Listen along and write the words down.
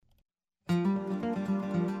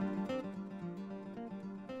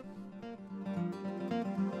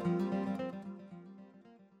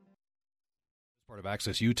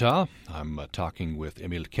Access Utah. I'm talking with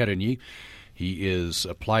Emil Kerenji. He is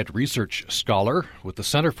applied research scholar with the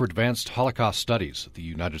Center for Advanced Holocaust Studies at the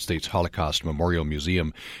United States Holocaust Memorial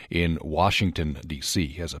Museum in Washington, D.C.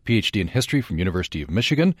 He has a Ph.D. in history from University of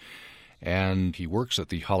Michigan, and he works at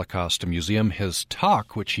the Holocaust Museum. His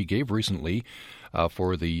talk, which he gave recently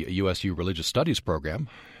for the USU Religious Studies program,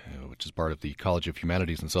 which is part of the College of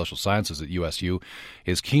Humanities and Social Sciences at USU,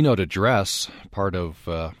 his keynote address, part of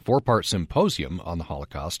a four-part symposium on the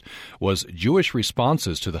Holocaust, was Jewish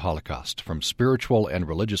Responses to the Holocaust, from Spiritual and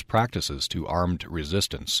Religious Practices to Armed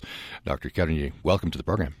Resistance. Dr. Kerenji, welcome to the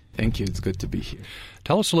program. Thank you. It's good to be here.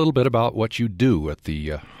 Tell us a little bit about what you do at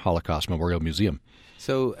the Holocaust Memorial Museum.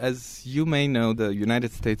 So, as you may know, the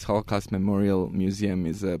United States Holocaust Memorial Museum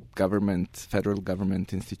is a federal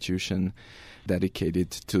government institution dedicated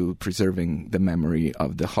to preserving the memory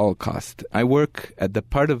of the Holocaust. I work at the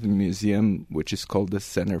part of the museum which is called the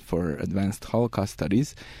Center for Advanced Holocaust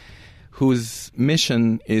Studies, whose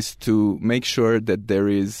mission is to make sure that there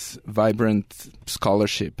is vibrant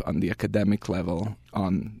scholarship on the academic level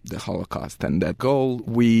on the Holocaust. And that goal,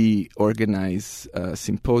 we organize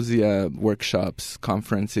symposia, workshops,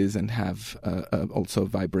 conferences, and have also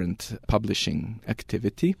vibrant publishing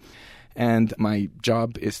activity. And my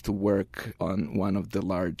job is to work on one of the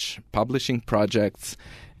large publishing projects.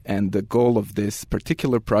 And the goal of this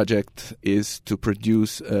particular project is to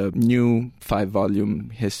produce a new 5-volume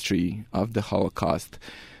history of the Holocaust,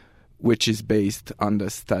 which is based on the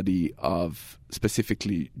study of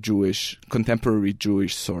specifically contemporary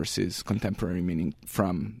Jewish sources, contemporary meaning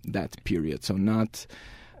from that period. So not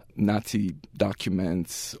Nazi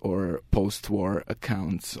documents or post-war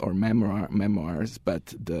accounts or memoirs,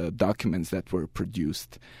 but the documents that were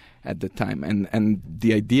produced at the time. And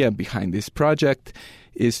the idea behind this project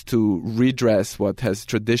is to redress what has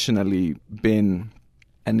traditionally been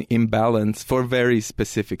an imbalance for very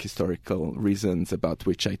specific historical reasons about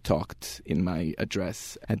which I talked in my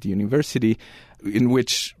address at the university, in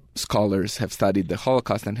which scholars have studied the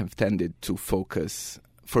Holocaust and have tended to focus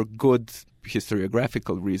for good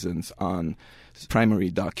historiographical reasons on primary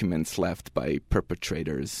documents left by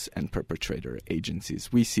perpetrators and perpetrator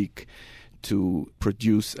agencies. We seek to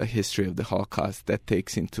produce a history of the Holocaust that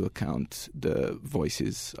takes into account the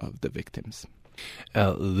voices of the victims.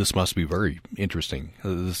 This must be very interesting.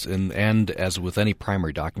 And as with any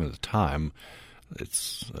primary document at the time,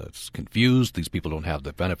 it's confused. These people don't have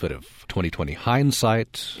the benefit of 20/20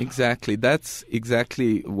 hindsight. Exactly. That's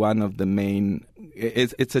exactly one of the main.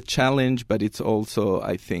 It's a challenge, but it's also,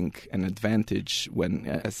 I think, an advantage when,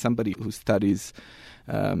 as somebody who studies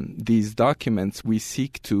these documents, we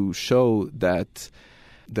seek to show that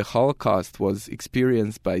the Holocaust was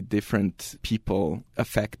experienced by different people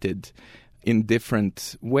affected in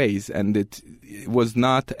different ways, and it was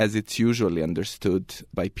not, as it's usually understood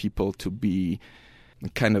by people, to be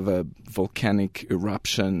kind of a volcanic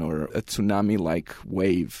eruption or a tsunami-like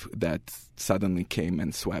wave that suddenly came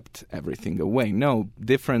and swept everything away. No,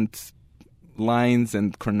 different lines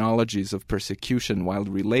and chronologies of persecution, while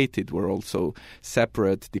related, were also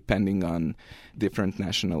separate depending on different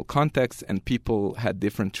national contexts, and people had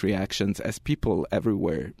different reactions, as people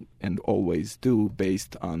everywhere and always do,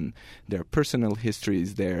 based on their personal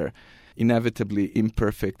histories, their inevitably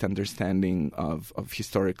imperfect understanding of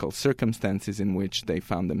historical circumstances in which they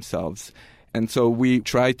found themselves. And so we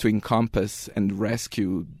try to encompass and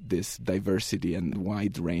rescue this diversity and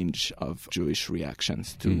wide range of Jewish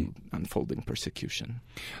reactions to unfolding persecution.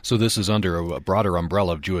 So this is under a broader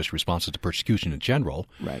umbrella of Jewish responses to persecution in general.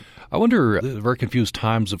 Right. I wonder, very confused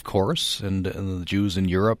times, of course, and the Jews in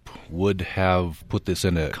Europe would have put this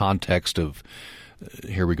in a context of,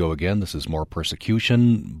 here we go again, this is more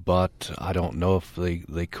persecution, but I don't know if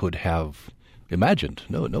they could have imagined.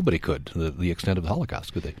 No, nobody could, the extent of the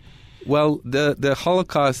Holocaust, could they? Well, the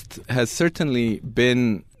Holocaust has certainly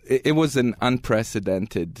been, it was an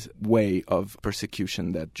unprecedented way of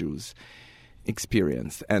persecution that Jews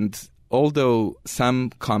experienced. And although some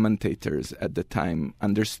commentators at the time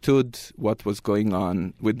understood what was going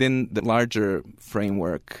on within the larger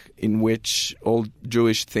framework in which all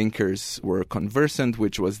Jewish thinkers were conversant,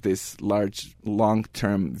 which was this large,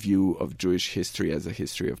 long-term view of Jewish history as a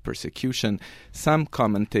history of persecution, some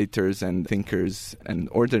commentators and thinkers and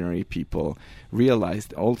ordinary people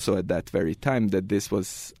realized also at that very time that this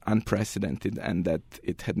was unprecedented and that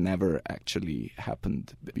it had never actually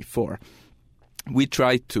happened before. We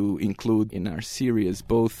try to include in our series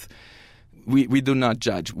both we do not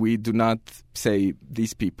judge. We do not say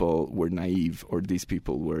these people were naive or these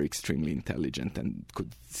people were extremely intelligent and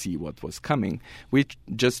could see what was coming. We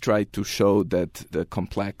just try to show that the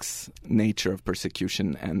complex nature of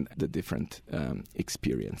persecution and the different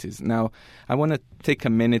experiences. Now, I want to take a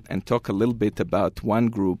minute and talk a little bit about one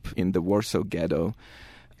group in the Warsaw Ghetto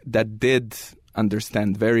that did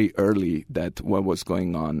understand very early that what was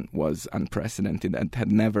going on was unprecedented and had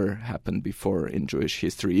never happened before in Jewish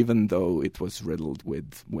history, even though it was riddled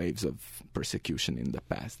with waves of persecution in the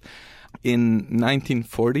past. In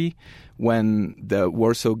 1940, when the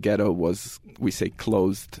Warsaw Ghetto was, we say,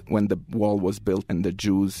 closed, when the wall was built and the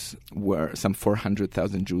Jews were, some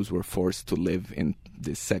 400,000 Jews were forced to live in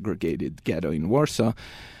this segregated ghetto in Warsaw,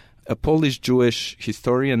 a Polish-Jewish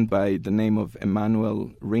historian by the name of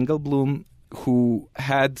Emanuel Ringelblum, who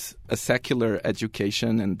had a secular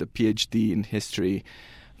education and a PhD in history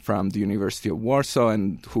from the University of Warsaw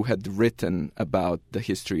and who had written about the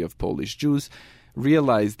history of Polish Jews,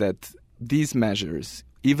 realized that these measures,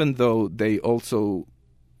 even though they also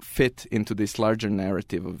fit into this larger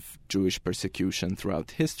narrative of Jewish persecution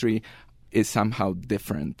throughout history, is somehow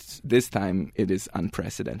different. This time it is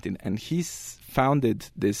unprecedented. And he's founded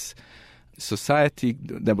this society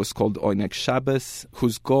that was called Oynek Shabbos,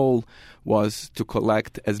 whose goal was to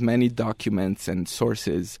collect as many documents and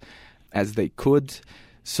sources as they could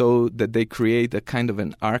so that they create a kind of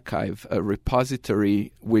an archive, a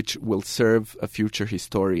repository which will serve a future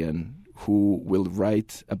historian who will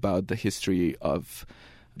write about the history of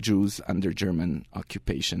Jews under German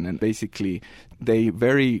occupation. And basically, they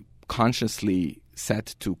very consciously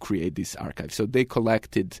set to create this archive. So they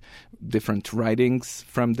collected different writings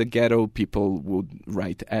from the ghetto. People would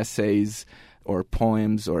write essays or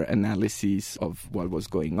poems or analyses of what was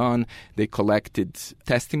going on. They collected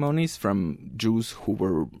testimonies from Jews who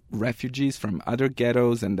were refugees from other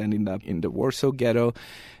ghettos and then ended up in the Warsaw Ghetto.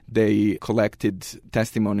 They collected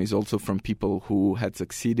testimonies also from people who had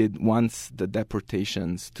succeeded once the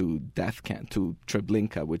deportations to death camp, to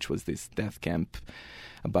Treblinka, which was this death camp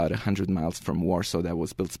about 100 miles from Warsaw that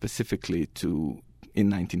was built specifically to, in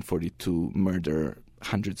 1942, murder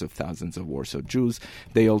hundreds of thousands of Warsaw Jews.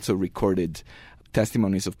 They also recorded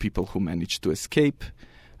testimonies of people who managed to escape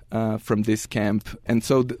from this camp. And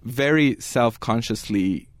so very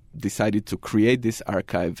self-consciously decided to create this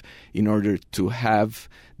archive in order to have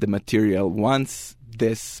the material once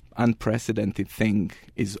this unprecedented thing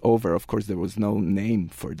is over. Of course, there was no name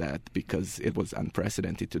for that because it was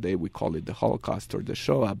unprecedented. Today we call it the Holocaust or the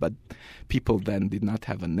Shoah, but people then did not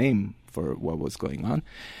have a name for what was going on.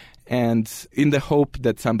 And in the hope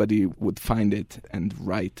that somebody would find it and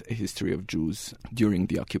write a history of Jews during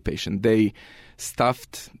the occupation, they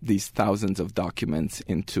stuffed these thousands of documents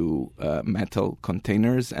into metal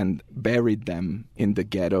containers and buried them in the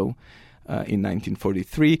ghetto in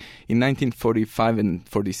 1943. In 1945 and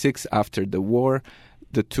 46, after the war,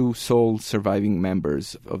 the two sole surviving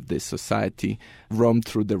members of this society roamed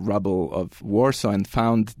through the rubble of Warsaw and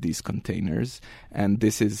found these containers. And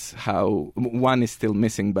this is how, one is still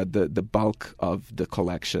missing, but the bulk of the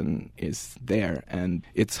collection is there. And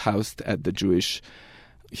it's housed at the Jewish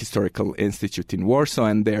Historical Institute in Warsaw,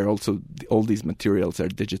 and there also all these materials are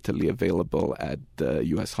digitally available at the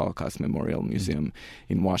U.S. Holocaust Memorial Museum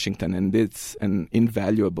in Washington, and it's an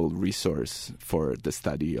invaluable resource for the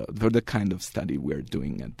study, for the kind of study we're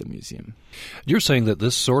doing at the museum. You're saying that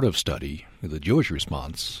this sort of study, the Jewish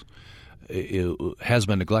response, has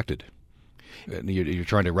been neglected. You're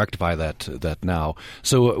trying to rectify that now.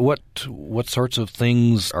 So what sorts of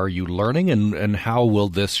things are you learning, and how will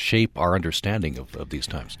this shape our understanding of these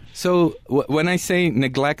times? So when I say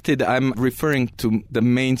neglected, I'm referring to the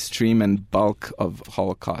mainstream and bulk of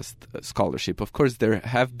Holocaust scholarship. Of course, there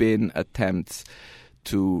have been attempts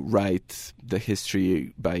to write the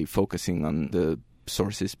history by focusing on the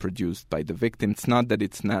sources produced by the victims. It's not that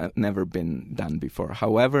it's never been done before.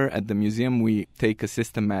 However, at the museum, we take a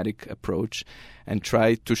systematic approach and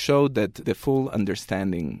try to show that the full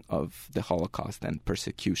understanding of the Holocaust and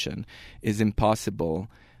persecution is impossible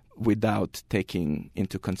without taking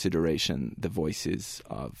into consideration the voices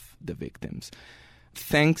of the victims.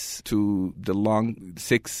 Thanks to the long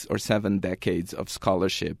 6 or 7 decades of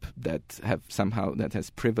scholarship that has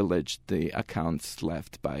privileged the accounts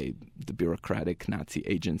left by the bureaucratic Nazi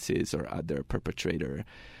agencies or other perpetrator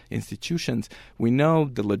institutions, we know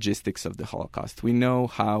the logistics of the Holocaust. We know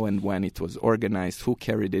how and when it was organized, who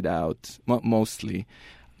carried it out, mostly,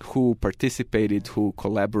 who participated, who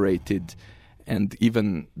collaborated, and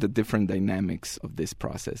even the different dynamics of this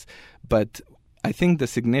process. But I think the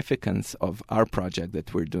significance of our project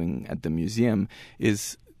that we're doing at the museum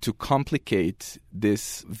is to complicate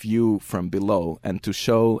this view from below and to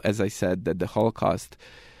show, as I said, that the Holocaust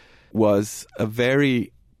was a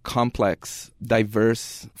very complex,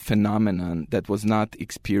 diverse phenomenon that was not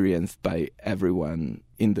experienced by everyone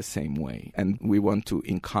in the same way. And we want to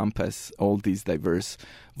encompass all these diverse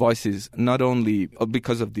voices, not only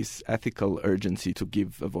because of this ethical urgency to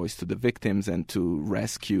give a voice to the victims and to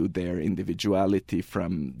rescue their individuality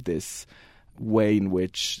from this way in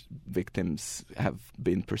which victims have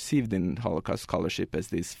been perceived in Holocaust scholarship as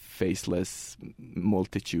these faceless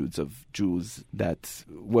multitudes of Jews, that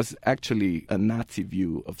was actually a Nazi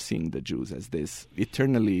view of seeing the Jews as this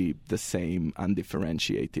eternally the same,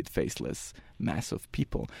 undifferentiated, faceless mass of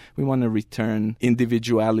people. We want to return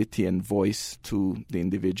individuality and voice to the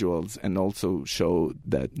individuals and also show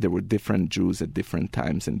that there were different Jews at different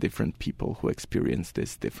times and different people who experienced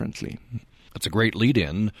this differently. It's a great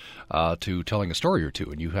lead-in to telling a story or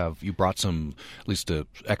two, and you brought some, at least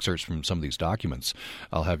excerpts from some of these documents.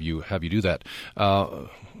 I'll have you do that.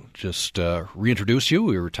 Just reintroduce you.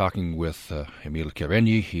 We were talking with Emil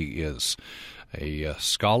Kerenji. He is a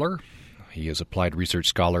scholar. He is applied research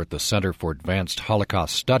scholar at the Center for Advanced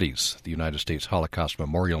Holocaust Studies, the United States Holocaust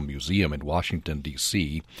Memorial Museum in Washington,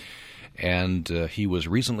 D.C., and he was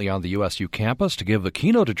recently on the USU campus to give a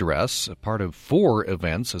keynote address, a part of 4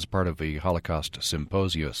 events as part of a Holocaust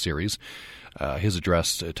Symposia series. His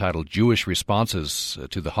address titled Jewish Responses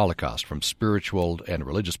to the Holocaust, From Spiritual and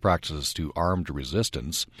Religious Practices to Armed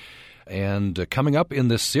Resistance. And coming up in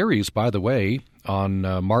this series, by the way, on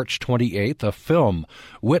March 28th, a film,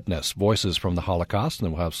 Witness, Voices from the Holocaust,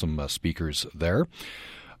 and we'll have some speakers there.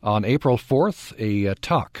 On April 4th, a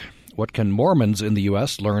talk, What Can Mormons in the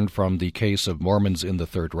U.S. Learn from the Case of Mormons in the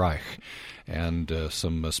Third Reich? And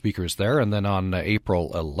some speakers there. And then on April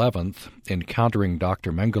 11th, Encountering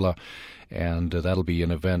Dr. Mengele, and that'll be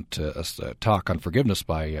an event, a talk on forgiveness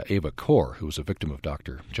by Ava Kor, who was a victim of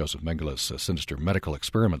Dr. Joseph Mengele's sinister medical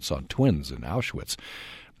experiments on twins in Auschwitz.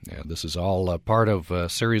 And this is all part of a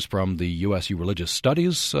series from the USU Religious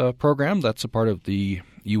Studies program. That's a part of the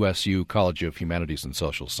USU College of Humanities and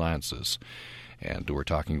Social Sciences. And we're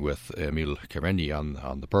talking with Emil Kerenji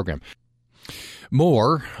on the program.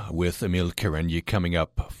 More with Emil Kerenji coming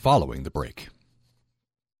up following the break.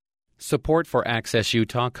 Support for Access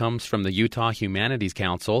Utah comes from the Utah Humanities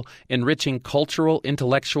Council, enriching cultural,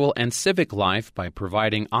 intellectual, and civic life by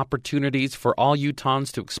providing opportunities for all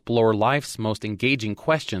Utahns to explore life's most engaging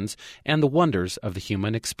questions and the wonders of the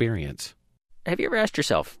human experience. Have you ever asked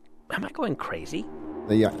yourself, am I going crazy?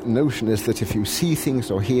 The notion is that if you see things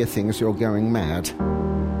or hear things, you're going mad.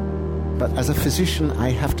 But as a physician, I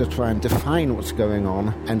have to try and define what's going on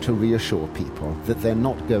and to reassure people that they're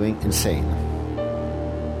not going insane.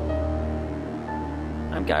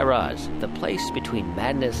 I'm Guy Raz, the place between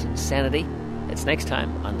madness and sanity. It's next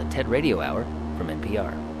time on the TED Radio Hour from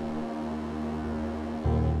NPR.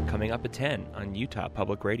 Coming up at 10 on Utah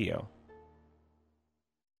Public Radio.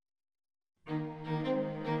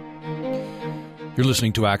 You're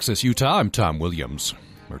listening to Access Utah. I'm Tom Williams.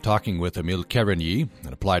 We're talking with Emil Kerenji,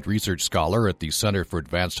 an applied research scholar at the Center for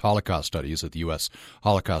Advanced Holocaust Studies at the U.S.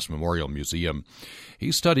 Holocaust Memorial Museum.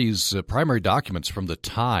 He studies primary documents from the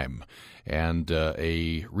time, and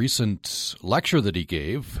a recent lecture that he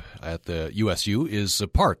gave at the USU is a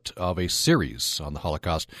part of a series on the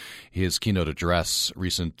Holocaust. His keynote address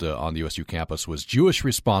recent on the USU campus was Jewish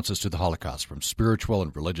Responses to the Holocaust, From Spiritual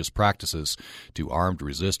and Religious Practices to Armed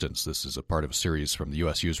Resistance. This is a part of a series from the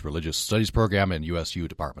USU's Religious Studies program and USU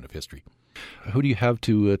Department of History. Who do you have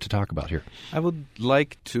to talk about here? I would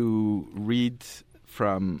like to read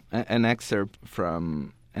from an excerpt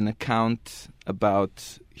from an account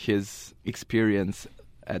about his experience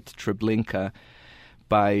at Treblinka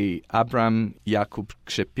by Abram Jakub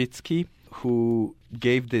Krzepicki, who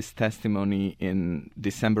gave this testimony in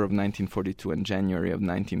December of 1942 and January of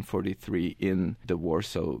 1943 in the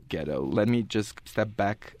Warsaw Ghetto. Let me just step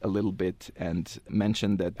back a little bit and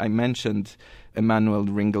mention that I mentioned Emanuel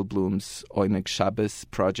Ringelblum's Oymeg Shabbos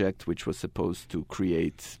project, which was supposed to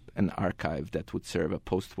create an archive that would serve a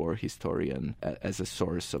post-war historian as a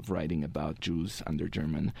source of writing about Jews under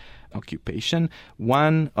German occupation.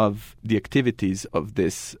 One of the activities of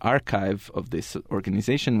this archive, of this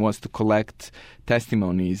organization, was to collect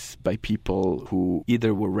testimonies by people who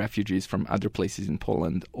either were refugees from other places in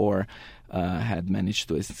Poland or had managed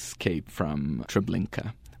to escape from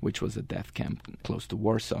Treblinka, which was a death camp close to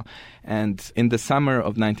Warsaw. And in the summer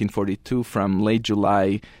of 1942, from late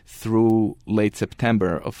July through late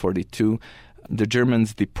September of 42, the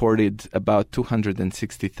Germans deported about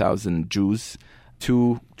 260,000 Jews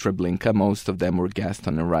to Treblinka. Most of them were gassed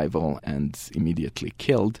on arrival and immediately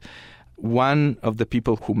killed. one of the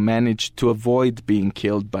people who managed to avoid being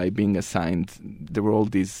killed by being assigned, there were all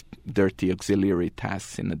these dirty auxiliary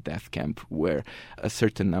tasks in a death camp where a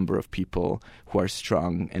certain number of people who are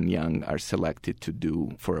strong and young are selected to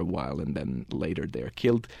do for a while and then later they're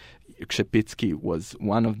killed. Krzepicki was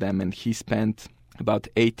one of them, and he spent about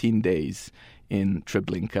 18 days in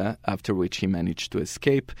Treblinka, after which he managed to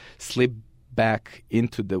escape, slip back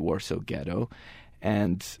into the Warsaw Ghetto,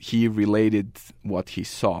 and he related what he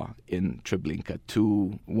saw in Treblinka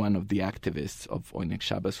to one of the activists of Oyneg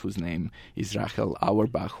Shabbos, whose name is Rachel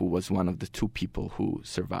Auerbach, who was one of the two people who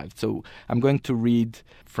survived. So I'm going to read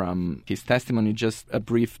from his testimony just a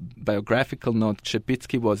brief biographical note.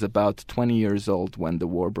 Krzepicki was about 20 years old when the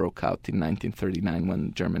war broke out in 1939,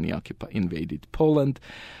 when Germany invaded Poland.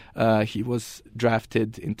 He was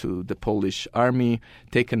drafted into the Polish army,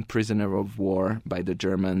 taken prisoner of war by the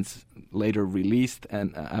Germans, later released,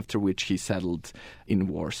 and after which he settled in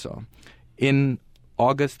Warsaw. In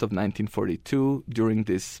August of 1942, during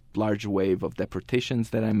this large wave of deportations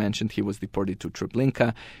that I mentioned, he was deported to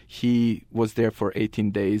Treblinka. He was there for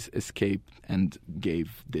 18 days, escaped, and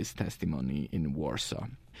gave this testimony in Warsaw.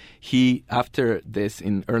 He, after this,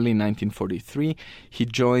 in early 1943, he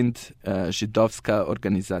joined Żydowska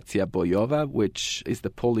Organizacja Bojowa, which is the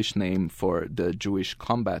Polish name for the Jewish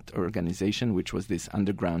Combat Organization, which was this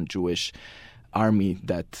underground Jewish army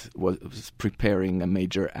that was preparing a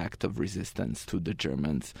major act of resistance to the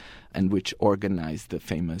Germans and which organized the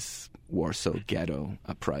famous Warsaw Ghetto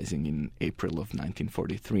uprising in April of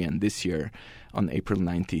 1943. And this year, on April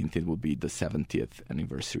 19th, it will be the 70th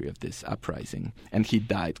anniversary of this uprising. And he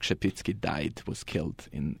died, Krzepicki died, was killed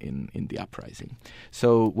in the uprising.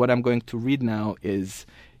 So what I'm going to read now is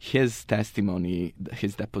his testimony,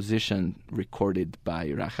 his deposition recorded by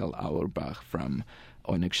Rachel Auerbach from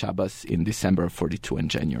Oyneg Shabbos in December of 42 and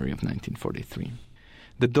January of 1943.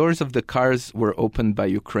 The doors of the cars were opened by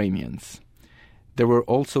Ukrainians. There were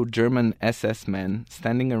also German SS men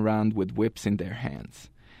standing around with whips in their hands.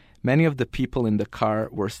 Many of the people in the car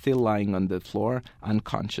were still lying on the floor,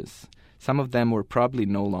 unconscious. Some of them were probably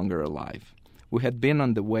no longer alive. We had been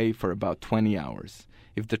on the way for about 20 hours.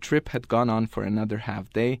 If the trip had gone on for another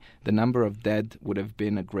half day, the number of dead would have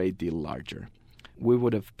been a great deal larger. We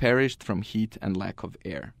would have perished from heat and lack of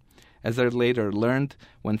air. As I later learned,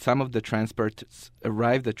 when some of the transports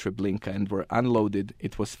arrived at Treblinka and were unloaded,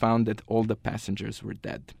 it was found that all the passengers were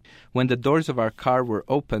dead. When the doors of our car were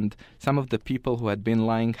opened, some of the people who had been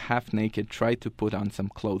lying half naked tried to put on some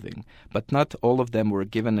clothing, but not all of them were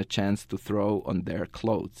given a chance to throw on their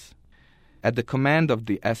clothes. At the command of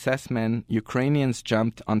the SS men, Ukrainians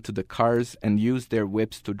jumped onto the cars and used their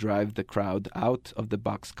whips to drive the crowd out of the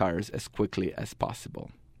boxcars as quickly as possible.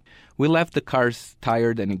 We left the cars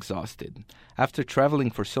tired and exhausted. After traveling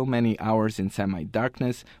for so many hours in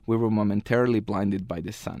semi-darkness, we were momentarily blinded by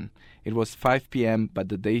the sun. It was 5 p.m., but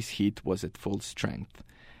the day's heat was at full strength.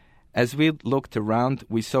 As we looked around,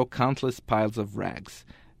 we saw countless piles of rags.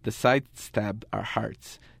 The sight stabbed our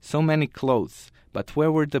hearts. So many clothes, but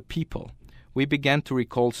where were the people? We began to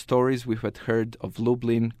recall stories we had heard of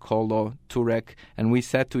Lublin, Kolo, Turek, and we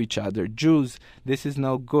said to each other, "Jews, this is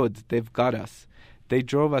no good, they've got us." They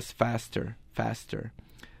drove us faster, faster.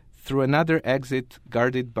 Through another exit,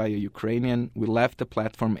 guarded by a Ukrainian, we left the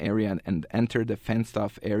platform area and entered a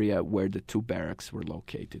fenced-off area where the two barracks were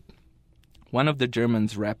located. One of the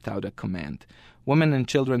Germans rapped out a command. Women and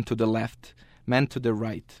children to the left, men to the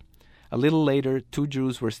right. A little later, 2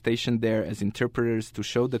 Jews were stationed there as interpreters to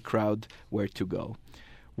show the crowd where to go.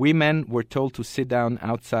 We men were told to sit down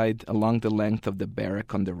outside along the length of the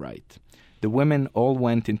barrack on the right. The women all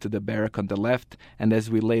went into the barrack on the left, and as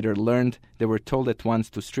we later learned, they were told at once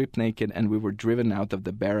to strip naked, and we were driven out of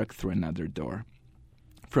the barrack through another door.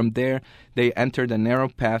 From there, they entered a narrow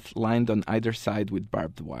path lined on either side with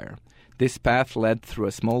barbed wire. This path led through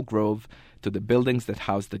a small grove to the buildings that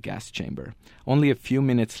housed the gas chamber. Only a few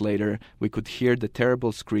minutes later, we could hear the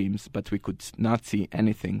terrible screams, but we could not see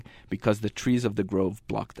anything because the trees of the grove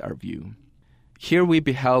blocked our view. Here we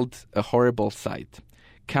beheld a horrible sight.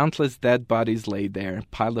 Countless dead bodies lay there,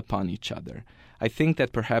 piled upon each other. I think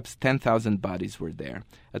that perhaps 10,000 bodies were there.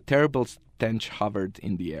 A terrible stench hovered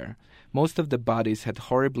in the air. Most of the bodies had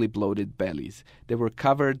horribly bloated bellies. They were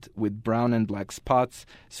covered with brown and black spots,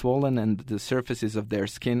 swollen, and the surfaces of their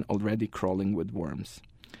skin already crawling with worms.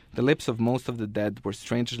 The lips of most of the dead were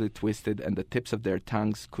strangely twisted, and the tips of their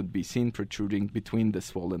tongues could be seen protruding between the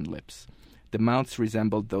swollen lips. The mouths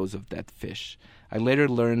resembled those of dead fish. I later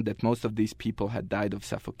learned that most of these people had died of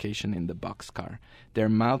suffocation in the boxcar. Their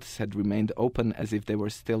mouths had remained open as if they were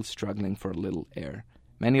still struggling for a little air.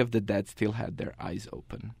 Many of the dead still had their eyes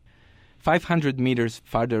open. 500 meters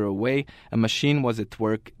farther away, a machine was at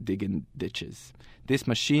work digging ditches. This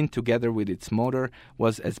machine, together with its motor,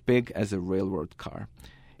 was as big as a railroad car.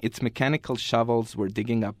 Its mechanical shovels were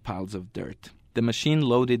digging up piles of dirt. The machine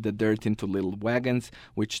loaded the dirt into little wagons,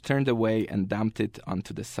 which turned away and dumped it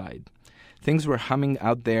onto the side. Things were humming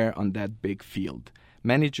out there on that big field.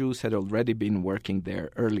 Many Jews had already been working there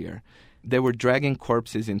earlier. They were dragging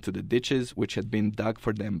corpses into the ditches, which had been dug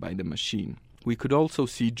for them by the machine. We could also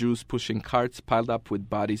see Jews pushing carts piled up with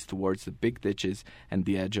bodies towards the big ditches and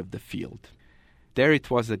the edge of the field. There it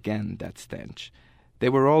was again, that stench. They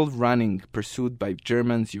were all running, pursued by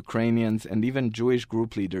Germans, Ukrainians, and even Jewish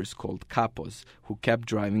group leaders called kapos, who kept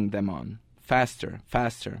driving them on. Faster,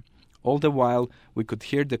 faster. All the while, we could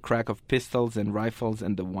hear the crack of pistols and rifles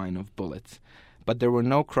and the whine of bullets. But there were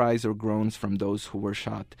no cries or groans from those who were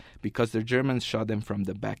shot, because the Germans shot them from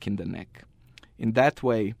the back in the neck. In that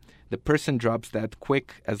way, the person drops that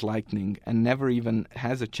quick as lightning and never even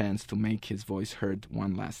has a chance to make his voice heard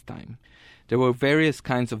one last time. There were various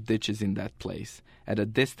kinds of ditches in that place. At a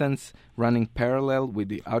distance, running parallel with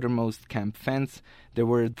the outermost camp fence, there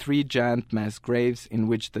were 3 giant mass graves in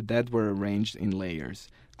which the dead were arranged in layers.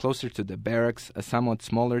 Closer to the barracks, a somewhat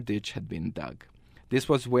smaller ditch had been dug. This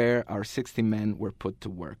was where our 60 men were put to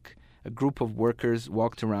work. A group of workers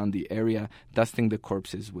walked around the area, dusting the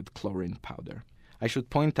corpses with chlorine powder. I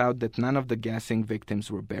should point out that none of the gassing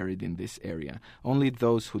victims were buried in this area, only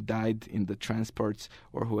those who died in the transports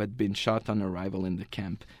or who had been shot on arrival in the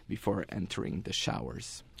camp before entering the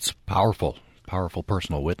showers. It's powerful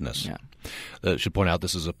personal witness. Yeah. I should point out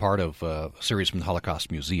this is a part of a series from the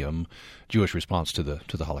Holocaust Museum, Jewish Response to the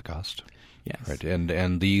Holocaust. Yes. Right.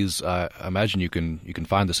 And these, I imagine you can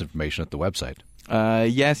find this information at the website.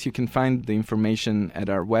 Yes, you can find the information at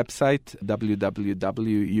our website, www.ushmm.org.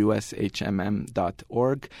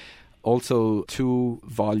 Also, 2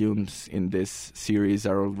 volumes in this series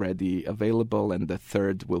are already available, and the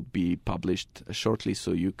 3rd will be published shortly,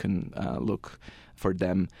 so you can look for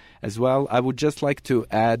them as well. I would just like to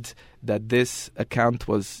add that this account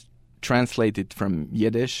was translated from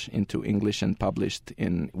Yiddish into English and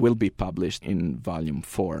will be published in Volume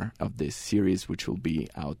 4 of this series, which will be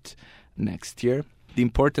out next year. The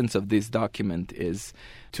importance of this document is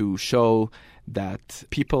to show that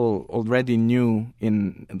people already knew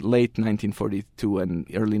in late 1942 and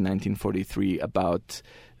early 1943 about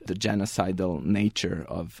the genocidal nature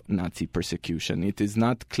of Nazi persecution. It is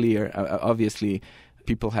not clear. Obviously,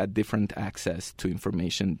 people had different access to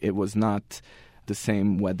information. It was not the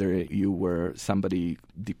same whether you were somebody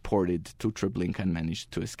deported to Treblinka and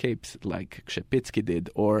managed to escape, like Krzepicki did,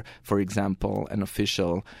 or, for example, an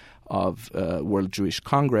official of World Jewish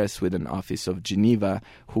Congress with an office of Geneva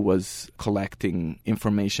who was collecting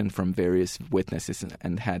information from various witnesses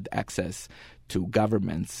and had access to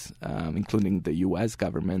governments, including the U.S.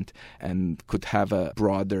 government, and could have a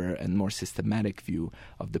broader and more systematic view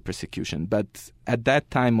of the persecution. But at that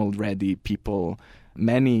time already,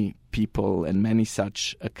 many people and many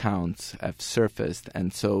such accounts have surfaced,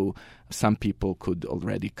 and so some people could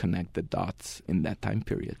already connect the dots in that time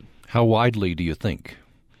period. How widely do you think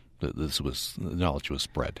that the knowledge was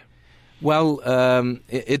spread? Well,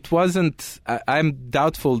 it wasn't. I'm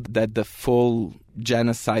doubtful that the full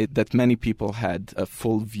genocide, that many people had a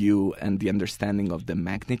full view and the understanding of the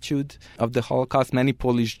magnitude of the Holocaust. Many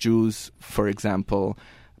Polish Jews, for example,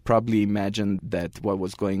 probably imagined that what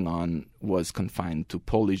was going on was confined to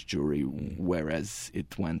Polish Jewry, whereas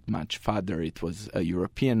it went much farther. It was a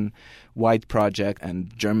European-wide project,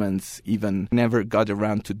 and Germans even never got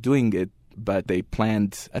around to doing it, but they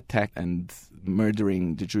planned attack and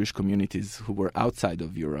murdering the Jewish communities who were outside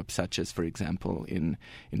of Europe, such as, for example, in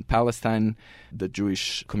Palestine, the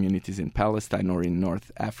Jewish communities in Palestine or in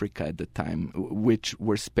North Africa at the time, which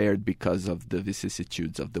were spared because of the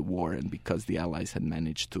vicissitudes of the war and because the Allies had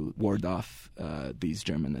managed to ward off these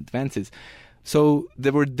German advances. So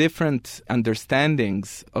there were different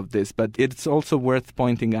understandings of this, but it's also worth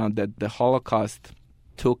pointing out that the Holocaust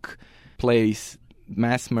took place,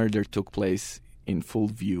 mass murder took place in full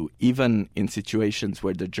view, even in situations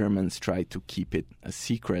where the Germans tried to keep it a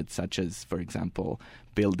secret, such as, for example,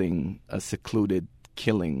 building a secluded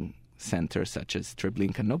killing center such as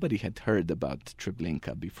Treblinka. Nobody had heard about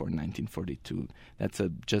Treblinka before 1942. That's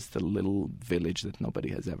just a little village that nobody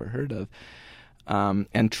has ever heard of.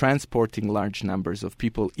 And transporting large numbers of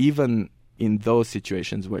people, even in those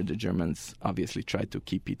situations where the Germans obviously tried to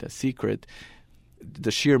keep it a secret,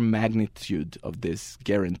 the sheer magnitude of this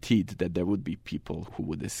guaranteed that there would be people who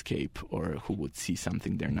would escape or who would see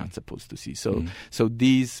something they're not supposed to see. So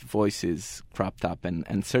these voices cropped up,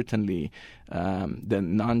 and certainly the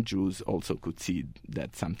non-Jews also could see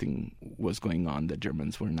that something was going on. The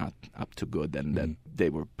Germans were not up to good, and that they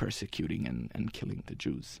were persecuting and killing the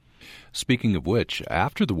Jews. Speaking of which,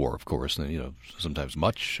 after the war, of course, sometimes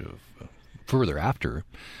much further after,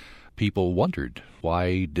 people wondered,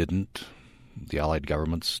 why didn't the Allied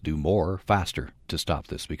governments do more faster to stop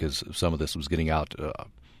this? Because some of this was getting out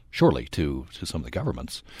surely to some of the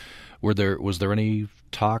governments. Was there any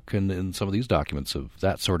talk in some of these documents of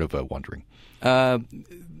that sort of wondering?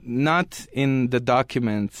 Not in the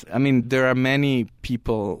documents. I mean, there are many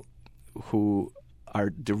people who are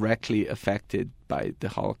directly affected by the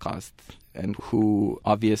Holocaust and who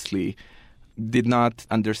obviously did not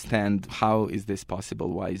understand how is this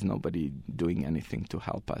possible, why is nobody doing anything to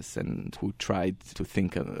help us, and who tried to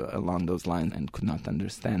think along those lines and could not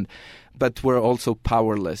understand, but were also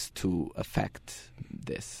powerless to affect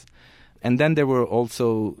this. And then there were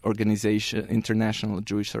also international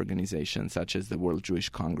Jewish organizations such as the World Jewish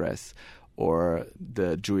Congress or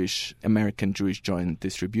the American Jewish Joint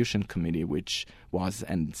Distribution Committee, which was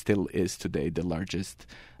and still is today the largest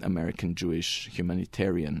American Jewish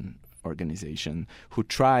humanitarian organization, who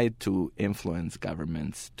tried to influence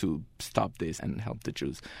governments to stop this and help the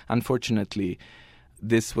Jews. Unfortunately,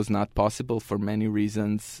 this was not possible for many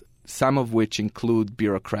reasons, some of which include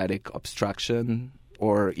bureaucratic obstruction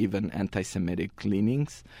or even anti-Semitic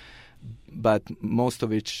leanings, but most of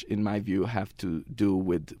which, in my view, have to do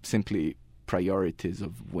with simply priorities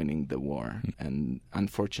of winning the war. And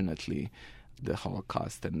unfortunately, the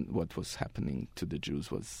Holocaust and what was happening to the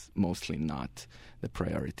Jews was mostly not the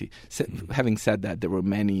priority. Having said that, there were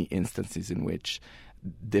many instances in which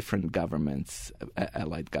different governments,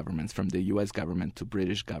 allied governments, from the U.S. government to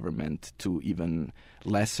British government to even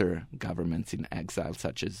lesser governments in exile,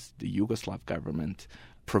 such as the Yugoslav government,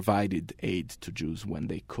 provided aid to Jews when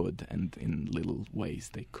they could and in little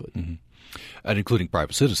ways they could. Mm-hmm. And including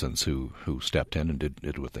private citizens who stepped in and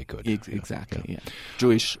did what they could. Exactly, yeah.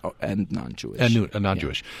 Jewish and non-Jewish. And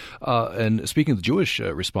non-Jewish. Yeah. And speaking of the Jewish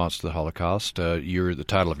response to the Holocaust, the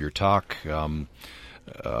title of your talk,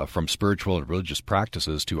 From Spiritual and Religious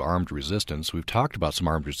Practices to Armed Resistance. We've talked about some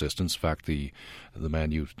armed resistance. In fact, the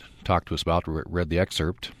man you talked to us about read the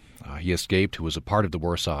excerpt. He escaped, who was a part of the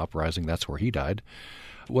Warsaw Uprising. That's where he died.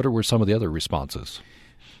 What were some of the other responses?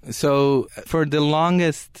 So for the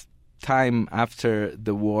longest time after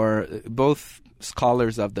the war, both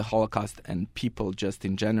scholars of the Holocaust and people just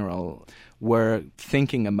in general were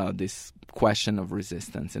thinking about this question of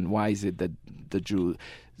resistance and why is it that the Jews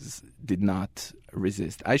did not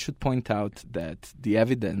resist. I should point out that the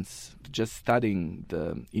evidence, just studying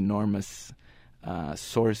the enormous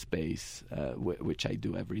source base, which I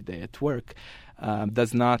do every day at work,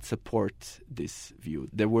 does not support this view.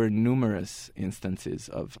 There were numerous instances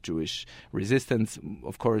of Jewish resistance.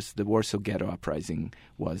 Of course, the Warsaw Ghetto Uprising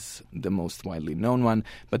was the most widely known one,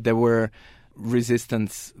 but there were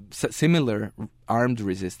similar armed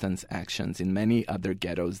resistance actions in many other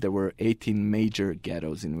ghettos. There were 18 major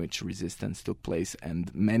ghettos in which resistance took place,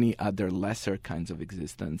 and many other lesser kinds of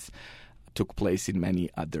resistance took place in many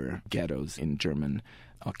other ghettos in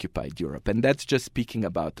German-occupied Europe. And that's just speaking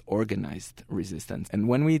about organized resistance. And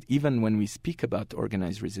when we speak about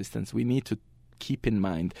organized resistance, we need to keep in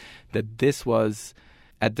mind that this was,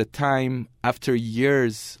 at the time, after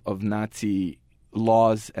years of Nazi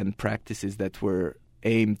laws and practices that were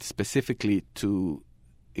aimed specifically to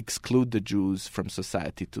exclude the Jews from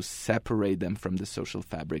society, to separate them from the social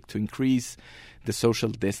fabric, to increase the social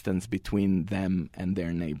distance between them and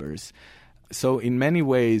their neighbors. So in many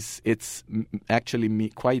ways, it's actually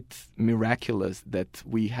quite miraculous that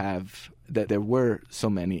there were so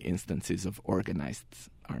many instances of organized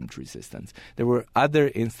armed resistance. There were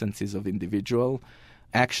other instances of individual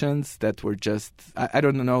actions that were just, I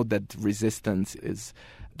don't know that resistance is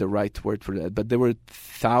the right word for that, but there were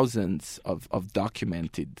thousands of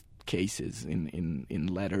documented cases in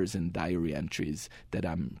letters and diary entries that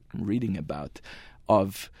I'm reading about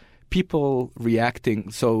of people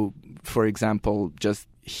reacting. So, for example, just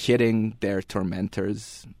hitting their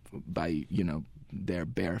tormentors by, their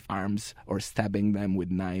bare arms, or stabbing them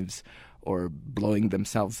with knives, or blowing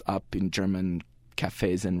themselves up in German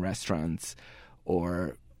cafes and restaurants,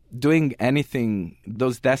 or doing anything,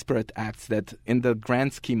 those desperate acts that in the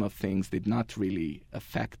grand scheme of things did not really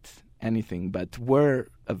affect anything, but were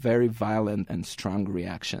a very violent and strong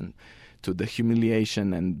reaction to the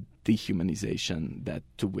humiliation and dehumanization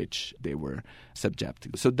to which they were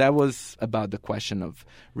subjected. So that was about the question of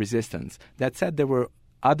resistance. That said, there were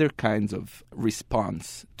other kinds of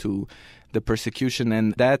response to the persecution,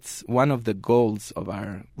 and that's one of the goals of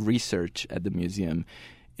our research at the museum,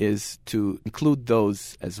 is to include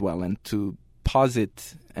those as well and to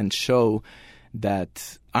posit and show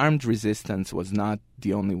that armed resistance was not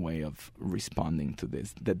the only way of responding to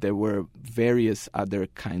this, that there were various other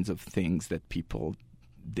kinds of things that people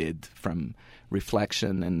did, from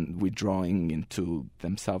reflection and withdrawing into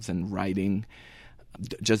themselves and writing,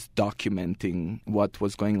 just documenting what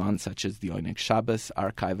was going on, such as the Oyneg Shabbos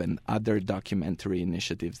archive and other documentary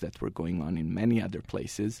initiatives that were going on in many other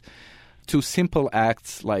places, to simple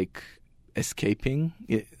acts like escaping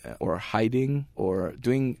or hiding or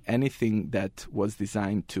doing anything that was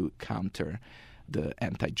designed to counter the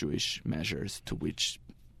anti-Jewish measures to which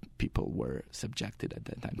people were subjected at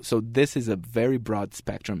that time. So this is a very broad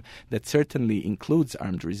spectrum that certainly includes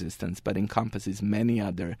armed resistance, but encompasses many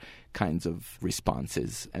other kinds of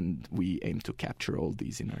responses, and we aim to capture all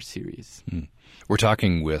these in our series. We're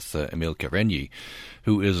talking with Emil Kerenji,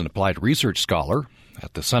 who is an applied research scholar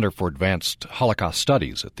at the Center for Advanced Holocaust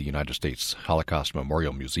Studies at the United States Holocaust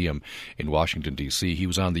Memorial Museum in Washington, D.C. He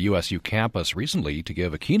was on the USU campus recently to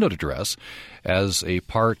give a keynote address as a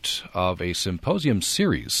part of a symposium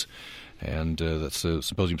series. And the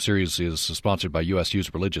symposium series is sponsored by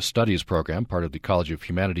USU's Religious Studies program, part of the College of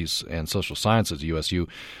Humanities and Social Sciences at USU.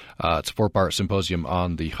 It's a 4-part symposium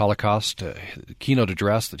on the Holocaust. The keynote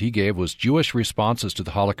address that he gave was Jewish Responses to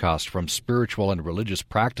the Holocaust, from Spiritual and Religious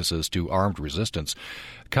Practices to Armed Resistance.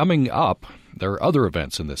 Coming up, there are other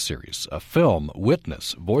events in this series. A film,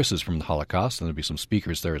 Witness, Voices from the Holocaust, and there'll be some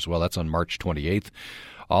speakers there as well. That's on March 28th.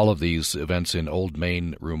 All of these events in Old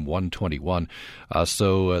Main, room 121.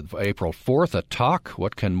 April 4th, a talk,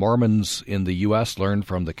 What Can Mormons in the U.S. Learn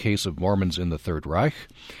from the Case of Mormons in the Third Reich?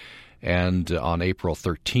 And on April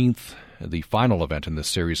 13th, the final event in this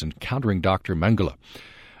series, Encountering Dr. Mengele,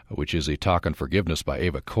 which is a talk on forgiveness by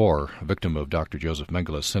Eva Kor, a victim of Dr. Joseph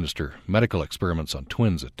Mengele's sinister medical experiments on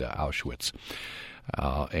twins at Auschwitz.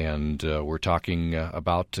 We're talking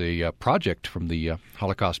about a project from the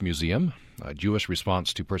Holocaust Museum, Jewish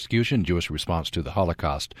Response to Persecution, Jewish Response to the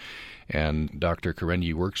Holocaust. And Dr.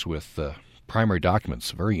 Kerenji works with primary documents.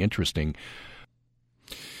 Very interesting.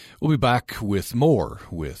 We'll be back with more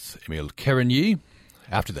with Emil Kerenji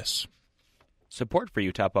after this. Support for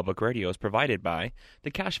Utah Public Radio is provided by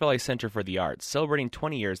the Cache Valley Center for the Arts, celebrating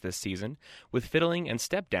 20 years this season with fiddling and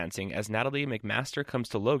step dancing as Natalie McMaster comes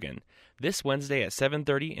to Logan. This Wednesday at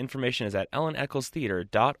 7:30. Information is at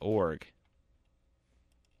ellenecclestheater.org.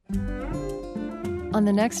 On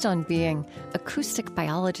the next On Being, acoustic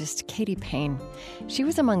biologist Katie Payne. She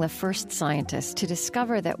was among the first scientists to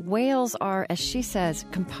discover that whales are, as she says,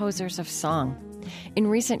 composers of song. In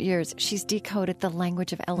recent years, she's decoded the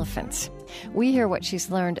language of elephants. We hear what she's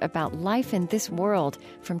learned about life in this world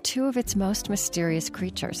from two of its most mysterious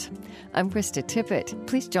creatures. I'm Krista Tippett.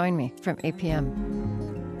 Please join me from 8 p.m.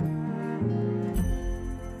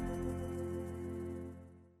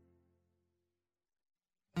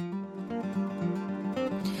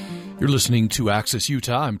 You're listening to Access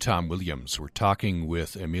Utah. I'm Tom Williams. We're talking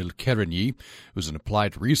with Emil Kerenji, who's an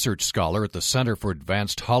applied research scholar at the Center for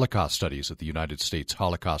Advanced Holocaust Studies at the United States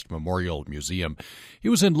Holocaust Memorial Museum. He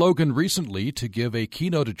was in Logan recently to give a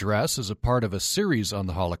keynote address as a part of a series on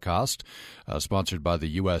the Holocaust, sponsored by the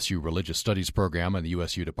USU Religious Studies program and the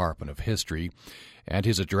USU Department of History. And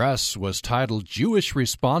his address was titled Jewish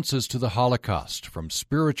Responses to the Holocaust, from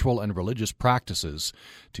Spiritual and Religious Practices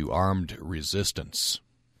to Armed Resistance.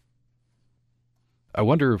 I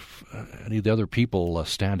wonder if any of the other people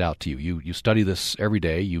stand out to you. You study this every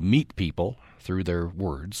day. You meet people through their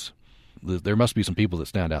words. There must be some people that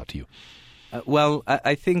stand out to you.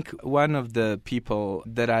 I think one of the people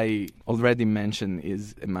that I already mentioned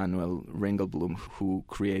is Emanuel Ringelblum, who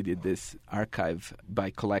created this archive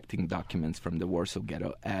by collecting documents from the Warsaw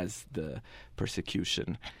Ghetto as the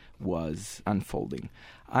persecution was unfolding.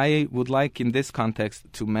 I would like in this context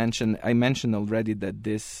to mention, I mentioned already that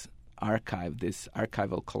this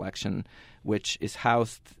archival collection, which is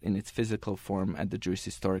housed in its physical form at the Jewish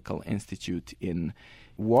Historical Institute in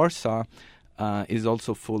Warsaw, is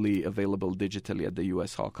also fully available digitally at the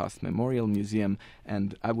U.S. Holocaust Memorial Museum.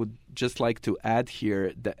 And I would just like to add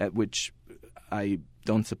here, which I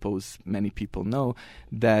don't suppose many people know,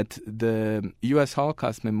 that the U.S.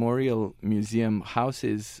 Holocaust Memorial Museum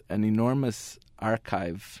houses an enormous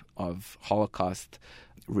archive of Holocaust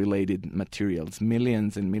related materials,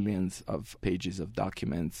 millions and millions of pages of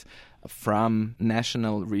documents, from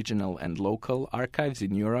national, regional, and local archives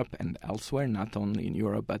in Europe and elsewhere, not only in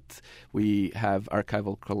Europe, but we have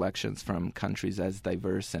archival collections from countries as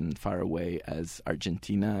diverse and far away as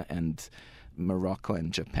Argentina and Morocco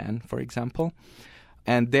and Japan, for example.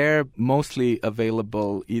 And they're mostly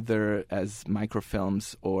available either as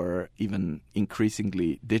microfilms or even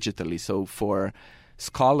increasingly digitally. So for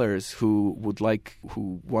scholars who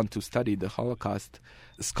want to study the Holocaust,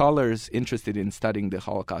 scholars interested in studying the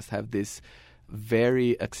Holocaust have this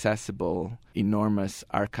very accessible, enormous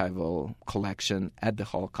archival collection at the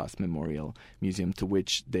Holocaust Memorial Museum to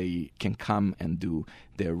which they can come and do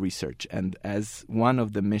their research. And as one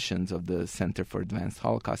of the missions of the Center for Advanced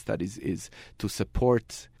Holocaust Studies is to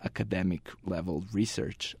support academic level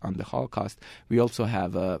research on the Holocaust, we also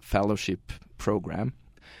have a fellowship program.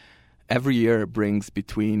 Every year brings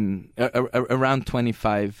between around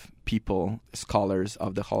 25 people, scholars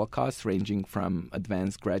of the Holocaust, ranging from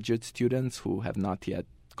advanced graduate students who have not yet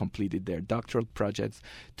completed their doctoral projects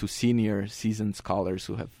to senior seasoned scholars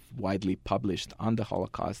who have widely published on the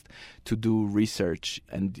Holocaust to do research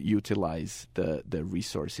and utilize the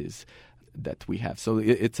resources that we have. So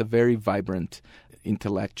it's a very vibrant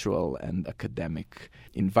intellectual and academic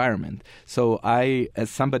environment. So I, as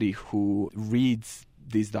somebody who reads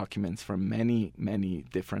these documents from many, many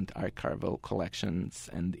different archival collections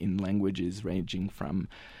and in languages ranging from,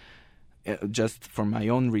 just for my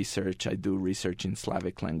own research, I do research in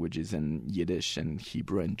Slavic languages and Yiddish and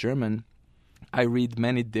Hebrew and German. I read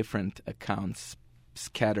many different accounts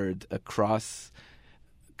scattered across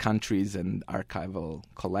countries and archival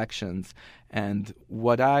collections. And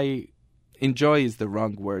what I enjoy is the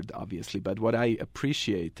wrong word, obviously, but what I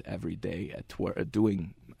appreciate every day at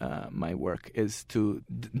doing my work is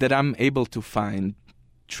that I'm able to find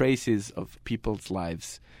traces of people's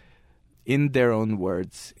lives in their own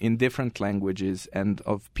words, in different languages, and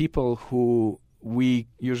of people who we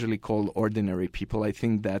usually call ordinary people. I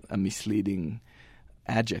think that a misleading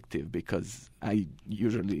adjective, because I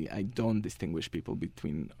don't distinguish people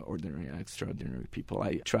between ordinary and extraordinary people.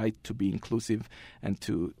 I try to be inclusive and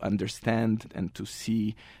to understand and to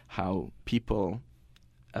see how people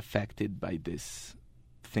affected by this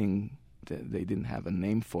thing that they didn't have a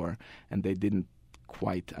name for and they didn't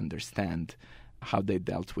quite understand how they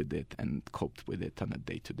dealt with it and coped with it on a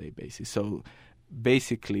day-to-day basis. So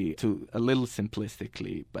basically, a little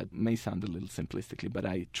simplistically, but may sound a little simplistically, but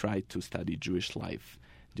I try to study Jewish life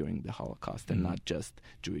during the Holocaust and not just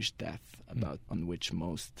Jewish death, on which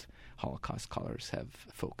most Holocaust scholars have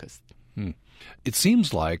focused. It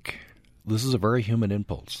seems like this is a very human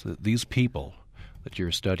impulse. These people that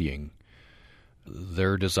you're studying,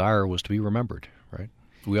 their desire was to be remembered, right?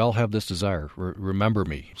 We all have this desire. Remember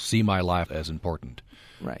me. See my life as important.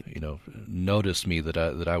 Right. Notice me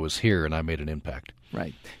that I was here and I made an impact.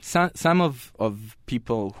 Right. Some of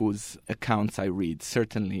people whose accounts I read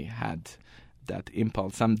certainly had that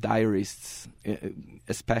impulse. Some diarists,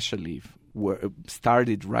 especially,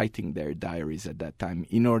 started writing their diaries at that time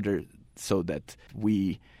in order so that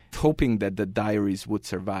hoping that the diaries would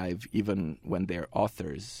survive even when their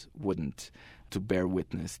authors wouldn't, to bear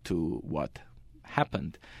witness to what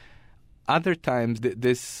happened. Other times,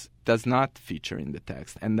 this does not feature in the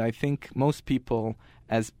text. And I think most people,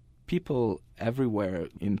 as people everywhere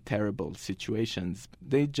in terrible situations,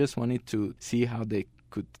 they just wanted to see how they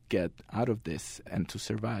could get out of this and to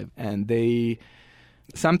survive. And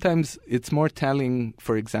sometimes it's more telling,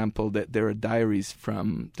 for example, that there are diaries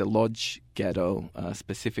from the Lodz ghetto,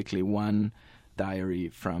 specifically one diary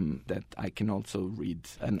from that I can also read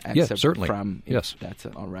an excerpt from. Yes, that's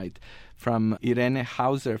all right. From Irene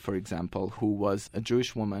Hauser, for example, who was a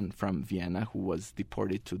Jewish woman from Vienna who was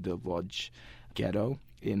deported to the Lodz ghetto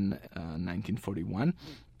in 1941,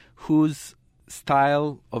 whose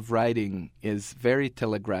style of writing is very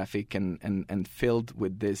telegraphic and filled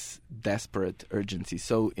with this desperate urgency.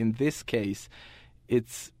 So in this case,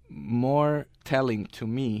 it's more telling to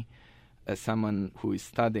me as someone who is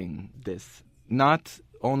studying this, not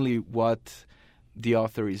only what the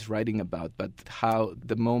author is writing about, but how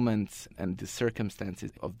the moments and the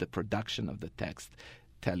circumstances of the production of the text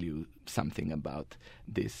tell you something about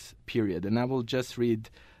this period. And I will just read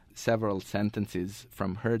several sentences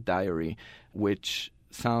from her diary, which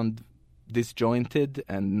sound disjointed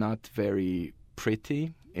and not very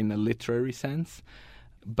pretty in a literary sense.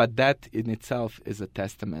 But that in itself is a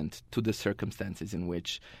testament to the circumstances in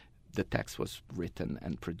which the text was written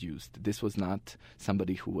and produced. This was not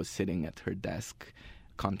somebody who was sitting at her desk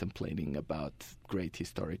contemplating about great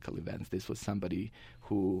historical events. This was somebody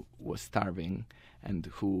who was starving and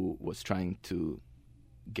who was trying to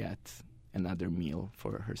get another meal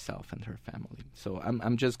for herself and her family. So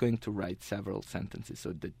I'm just going to write several sentences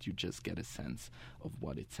so that you just get a sense of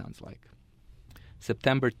what it sounds like.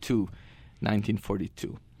 September 2,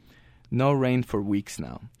 1942. No rain for weeks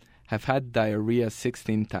now. Have had diarrhea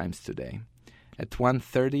 16 times today. At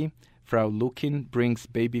 1:30, Frau Lukin brings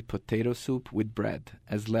baby potato soup with bread,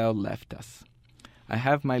 as Leo left us. I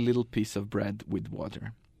have my little piece of bread with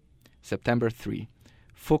water. September 3.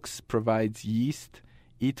 Fuchs provides yeast,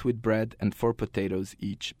 eat with bread and 4 potatoes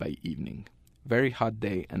each by evening. Very hot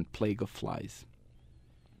day and plague of flies.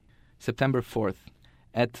 September 4th.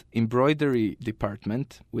 At embroidery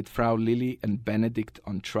department with Frau Lily and Benedict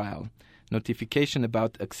on trial. Notification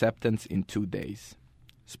about acceptance in 2 days.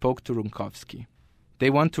 Spoke to Rumkowski. They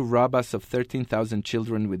want to rob us of 13,000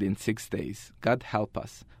 children within 6 days. God help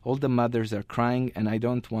us. All the mothers are crying and I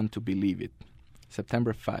don't want to believe it.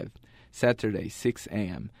 September 5. Saturday, 6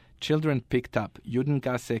 a.m. Children picked up.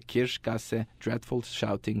 Judengasse, Kirschgasse, dreadful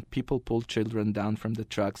shouting. People pulled children down from the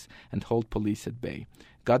trucks and hold police at bay.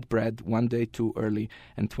 Got bread 1 day too early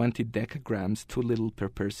and 20 decagrams too little per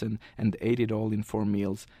person and ate it all in 4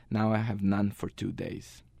 meals. Now I have none for 2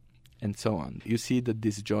 days. And so on. You see the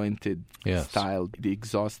disjointed style, the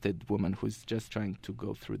exhausted woman who's just trying to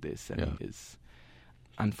go through this and is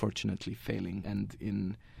unfortunately failing. And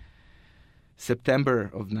in September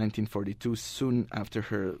of 1942, soon after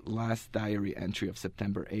her last diary entry of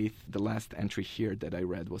September 8th, the last entry here that I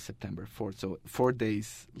read was September 4th. So 4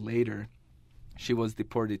 days later, she was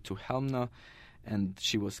deported to Helmno, and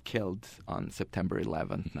she was killed on September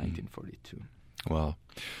 11th, 1942. Well,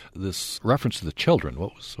 this reference to the children,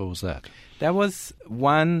 what was that? That was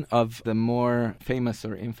one of the more famous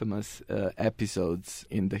or infamous episodes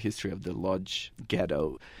in the history of the Lodz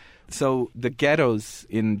ghetto. So the ghettos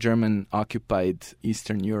in German-occupied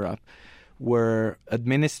Eastern Europe were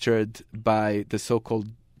administered by the so-called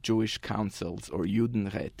Jewish councils, or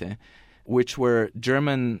Judenräte, which were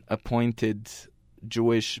German-appointed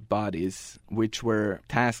Jewish bodies which were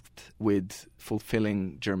tasked with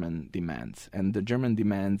fulfilling German demands. And the German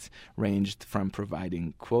demands ranged from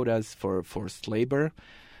providing quotas for forced labor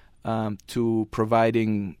to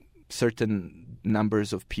providing certain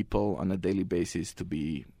numbers of people on a daily basis to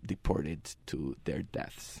be deported to their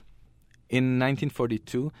deaths. In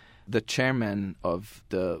 1942, the chairman of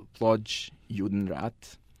the Lodz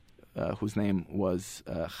Judenrat, whose name was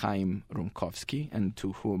Chaim Rumkowski, and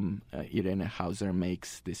to whom Irene Hauser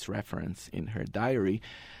makes this reference in her diary,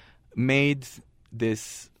 made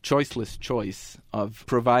this choiceless choice of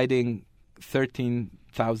providing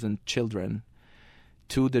 13,000 children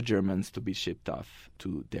to the Germans to be shipped off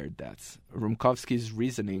to their deaths. Rumkowski's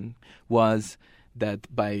reasoning was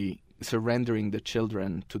that by surrendering the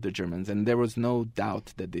children to the Germans, and there was no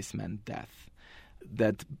doubt that this meant death,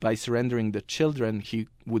 that by surrendering the children, he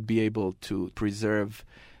would be able to preserve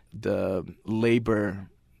the labor,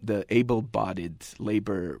 the able-bodied,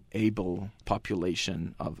 labor-able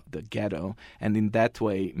population of the ghetto, and in that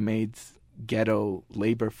way made ghetto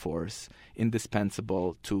labor force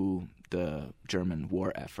indispensable to the German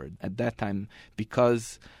war effort. At that time,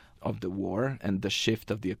 because of the war and the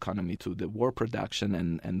shift of the economy to the war production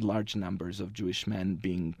and large numbers of Jewish men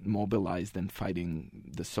being mobilized and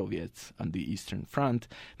fighting the Soviets on the Eastern Front,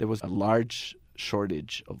 there was a large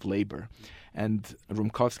shortage of labor. And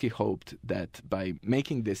Rumkowski hoped that by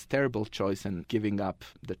making this terrible choice and giving up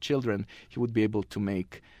the children, he would be able to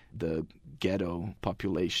make the ghetto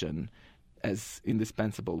population as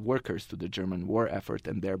indispensable workers to the German war effort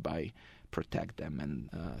and thereby protect them and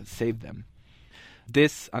save them.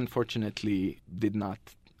 This, unfortunately, did not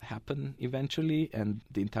happen eventually, and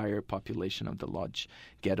the entire population of the Lodz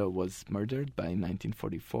ghetto was murdered by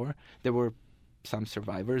 1944. There were some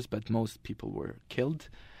survivors, but most people were killed,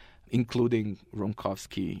 including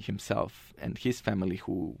Rumkowski himself and his family,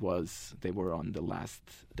 they were on the last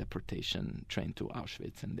deportation train to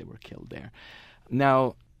Auschwitz, and they were killed there.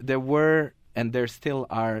 Now, there were and there still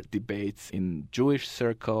are debates in Jewish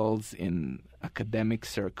circles, in academic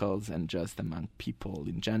circles, and just among people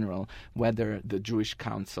in general, whether the Jewish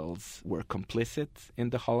councils were complicit in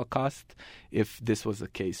the Holocaust, if this was a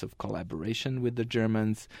case of collaboration with the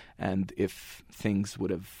Germans, and if things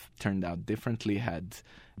would have turned out differently had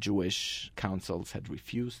Jewish councils had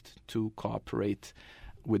refused to cooperate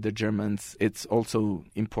with the Germans. It's also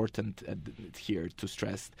important here to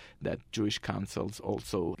stress that Jewish councils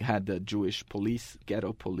also had a Jewish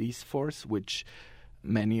ghetto police force, which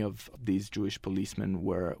many of these Jewish policemen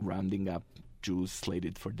were rounding up Jews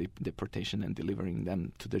slated for deportation and delivering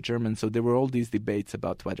them to the Germans. So there were all these debates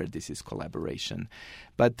about whether this is collaboration.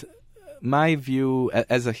 But my view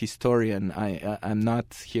as a historian, I'm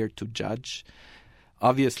not here to judge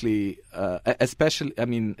obviously,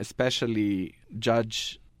 especially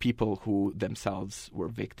judge people who themselves were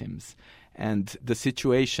victims. And the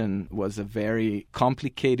situation was a very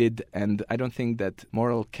complicated, and I don't think that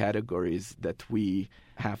moral categories that we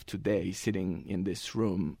have today sitting in this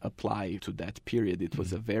room apply to that period. It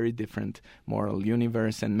was a very different moral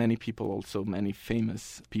universe, and many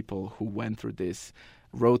famous people who went through this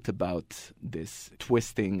wrote about this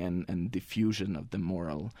twisting and diffusion of the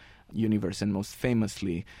moral universe, and most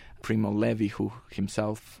famously Primo Levi, who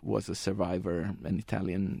himself was a survivor, an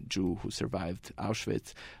Italian Jew who survived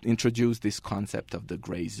Auschwitz, introduced this concept of the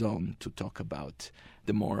gray zone to talk about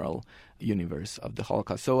the moral universe of the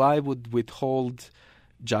Holocaust. So I would withhold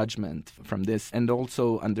judgment from this, and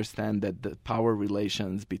also understand that the power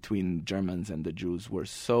relations between Germans and the Jews were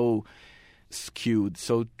so skewed,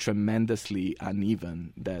 so tremendously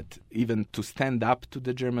uneven, that even to stand up to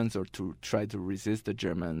the Germans or to try to resist the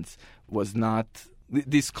Germans was not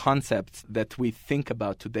these concepts that we think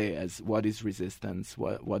about today as what is resistance,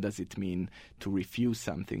 what does it mean to refuse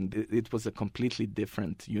something. It was a completely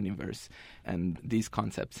different universe, and these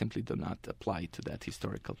concepts simply do not apply to that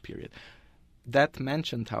historical period. That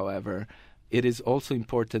mentioned, however, it is also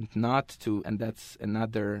important not to, and that's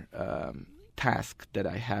another task that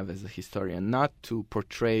I have as a historian, not to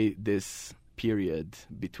portray this period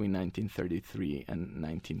between 1933 and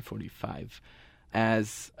 1945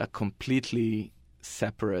 as a completely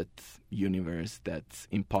separate universe that's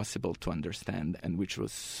impossible to understand, and which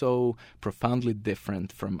was so profoundly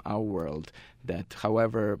different from our world that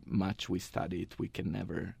however much we study it, we can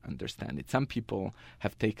never understand it. Some people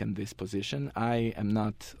have taken this position. I am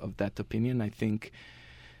not of that opinion. I think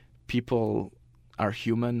people are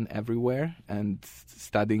human everywhere, and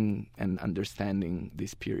studying and understanding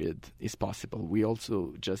this period is possible. We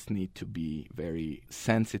also just need to be very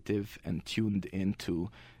sensitive and tuned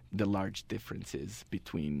into the large differences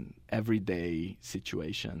between everyday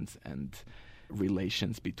situations and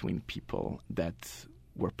relations between people that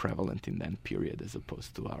were prevalent in that period as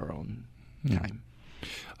opposed to our own time.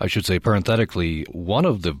 I should say, parenthetically, one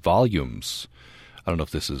of the volumes, I don't know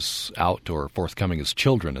if this is out or forthcoming, is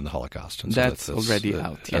Children in the Holocaust. And so that's already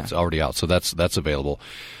out. That's already out, so that's available.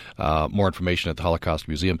 More information at the Holocaust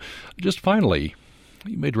Museum. Just finally,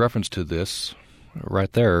 you made reference to this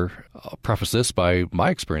right there. I'll preface this by my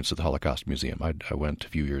experience at the Holocaust Museum. I went a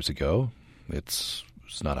few years ago. It's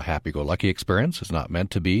not a happy-go-lucky experience. It's not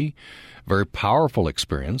meant to be. Very powerful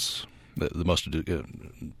experience. The most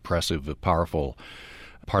impressive, powerful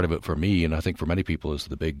part of it for me, and I think for many people, is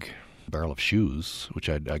the big barrel of shoes, which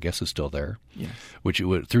I guess is still there. Yes. Which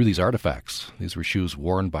through these artifacts, these were shoes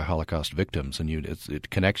worn by Holocaust victims, and it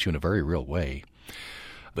connects you in a very real way.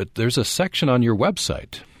 But there's a section on your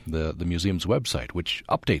website, the museum's website, which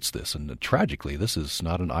updates this. And tragically, this is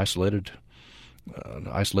not an isolated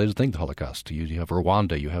thing, the Holocaust. You have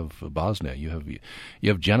Rwanda, you have Bosnia, you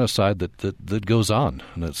have genocide that goes on.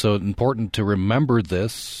 And it's so important to remember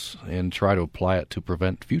this and try to apply it to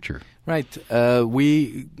prevent future. Right.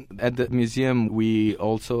 We at the museum, we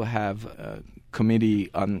also have a committee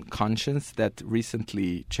on conscience that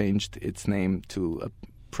recently changed its name to a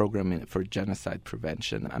program for genocide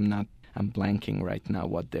prevention. I'm blanking right now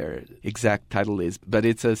what their exact title is, but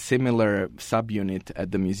it's a similar subunit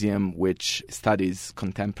at the museum which studies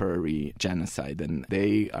contemporary genocide, and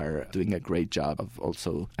they are doing a great job of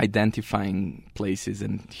also identifying places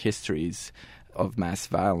and histories of mass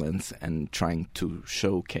violence and trying to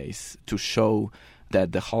show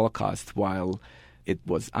that the Holocaust, while it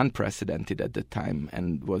was unprecedented at the time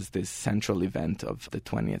and was this central event of the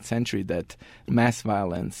 20th century, that mass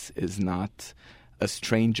violence is not a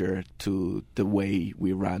stranger to the way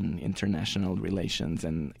we run international relations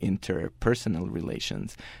and interpersonal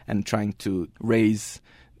relations, and trying to raise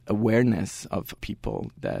awareness of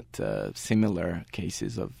people that similar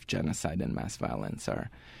cases of genocide and mass violence are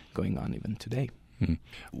going on even today.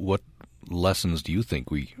 What lessons do you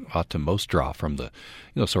think we ought to most draw from the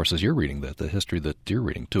sources you're reading, the history that you're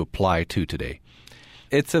reading, to apply to today?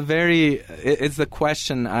 It's a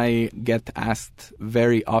question I get asked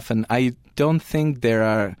very often. I don't think there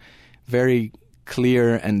are very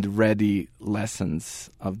clear and ready lessons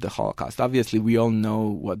of the Holocaust. Obviously, we all know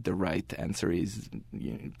what the right answer is.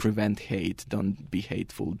 Prevent hate, don't be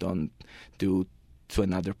hateful, don't do to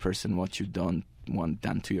another person what you don't want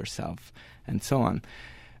done to yourself, and so on.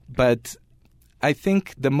 But I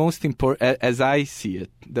think the most important, as I see it,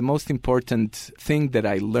 the most important thing that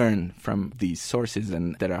I learn from these sources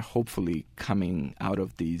and that are hopefully coming out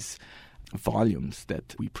of these volumes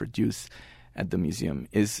that we produce at the museum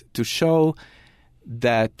is to show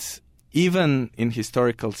that even in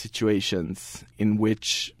historical situations in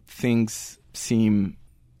which things seem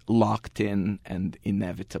locked in and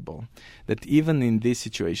inevitable. That even in these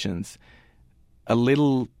situations, a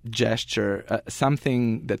little gesture,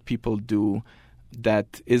 something that people do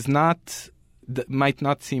that might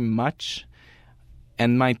not seem much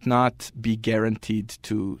and might not be guaranteed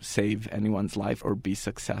to save anyone's life or be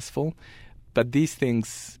successful, but these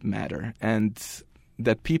things matter, and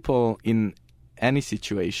that people in any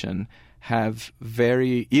situation have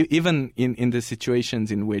even in the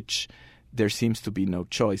situations in which there seems to be no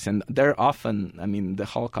choice. And there are often, the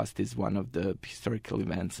Holocaust is one of the historical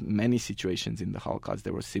events. Many situations in the Holocaust,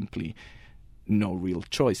 there was simply no real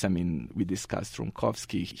choice. We discussed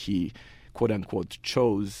Rumkovsky. He, quote-unquote,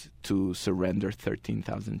 chose to surrender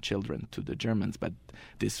 13,000 children to the Germans, but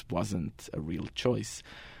this wasn't a real choice.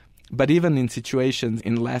 But even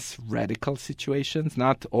in less radical situations,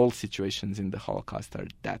 not all situations in the Holocaust are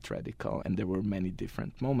that radical, and there were many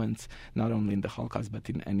different moments, not only in the Holocaust, but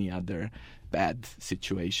in any other bad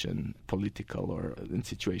situation, political or in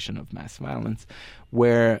situation of mass violence,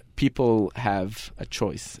 where people have a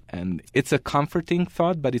choice. And it's a comforting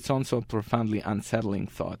thought, but it's also a profoundly unsettling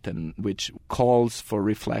thought, and which calls for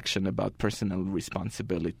reflection about personal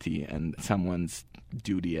responsibility and someone's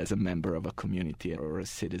duty as a member of a community or a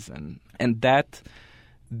citizen. And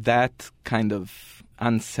that kind of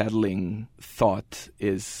unsettling thought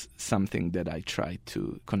is something that I try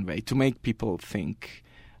to convey, to make people think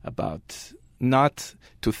about, not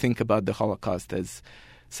to think about the Holocaust as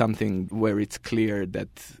something where it's clear that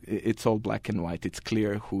it's all black and white. It's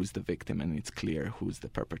clear who's the victim and it's clear who's the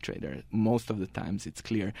perpetrator. Most of the times it's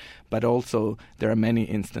clear. But also there are many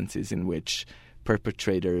instances in which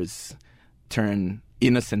perpetrators turn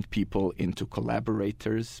innocent people into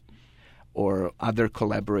collaborators, or other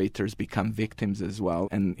collaborators become victims as well.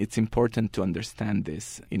 And it's important to understand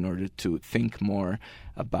this in order to think more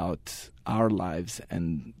about our lives,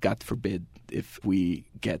 and God forbid if we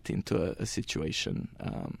get into a situation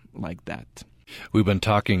like that. We've been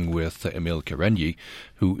talking with Emil Kerenji,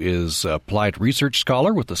 who is applied research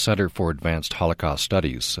scholar with the Center for Advanced Holocaust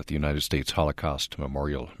Studies at the United States Holocaust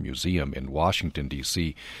Memorial Museum in Washington,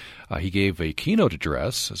 D.C. He gave a keynote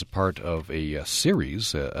address as a part of a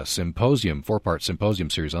series, a symposium, 4-part symposium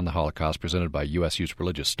series on the Holocaust presented by USU's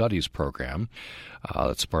Religious Studies program.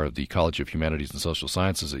 That's part of the College of Humanities and Social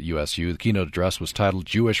Sciences at USU. The keynote address was titled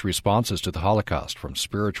Jewish Responses to the Holocaust, From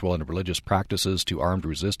Spiritual and Religious Practices to Armed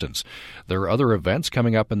Resistance. There are other events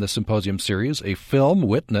coming up in the symposium series. A film,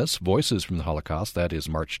 Witness, Voices from the Holocaust, that is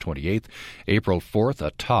March 28th. April 4th,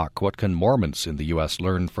 a talk, What Can Mormons in the U.S.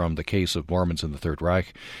 Learn from the Case of Mormons in the Third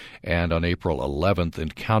Reich? And on April 11th,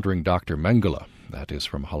 Encountering Dr. Mengele, that is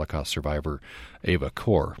from Holocaust survivor Eva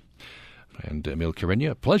Kor. And Emil Kerenji,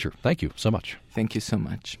 a pleasure. Thank you so much. Thank you so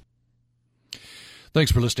much.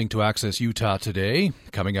 Thanks for listening to Access Utah today.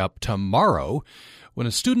 Coming up tomorrow, when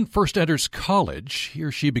a student first enters college, he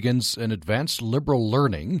or she begins an advanced liberal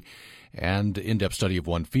learning and in-depth study of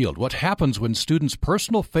one field. What happens when students'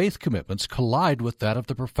 personal faith commitments collide with that of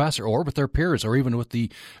the professor or with their peers or even with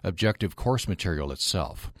the objective course material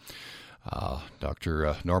itself?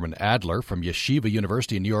 Dr. Norman Adler from Yeshiva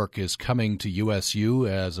University in New York is coming to USU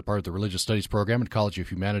as a part of the Religious Studies program at College of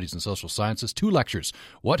Humanities and Social Sciences. 2 lectures.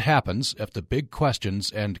 What happens if the big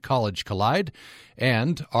questions and college collide?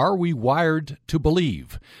 And are we wired to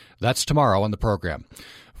believe? That's tomorrow on the program.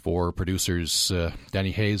 For producers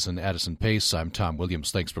Danny Hayes and Addison Pace, I'm Tom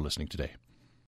Williams. Thanks for listening today.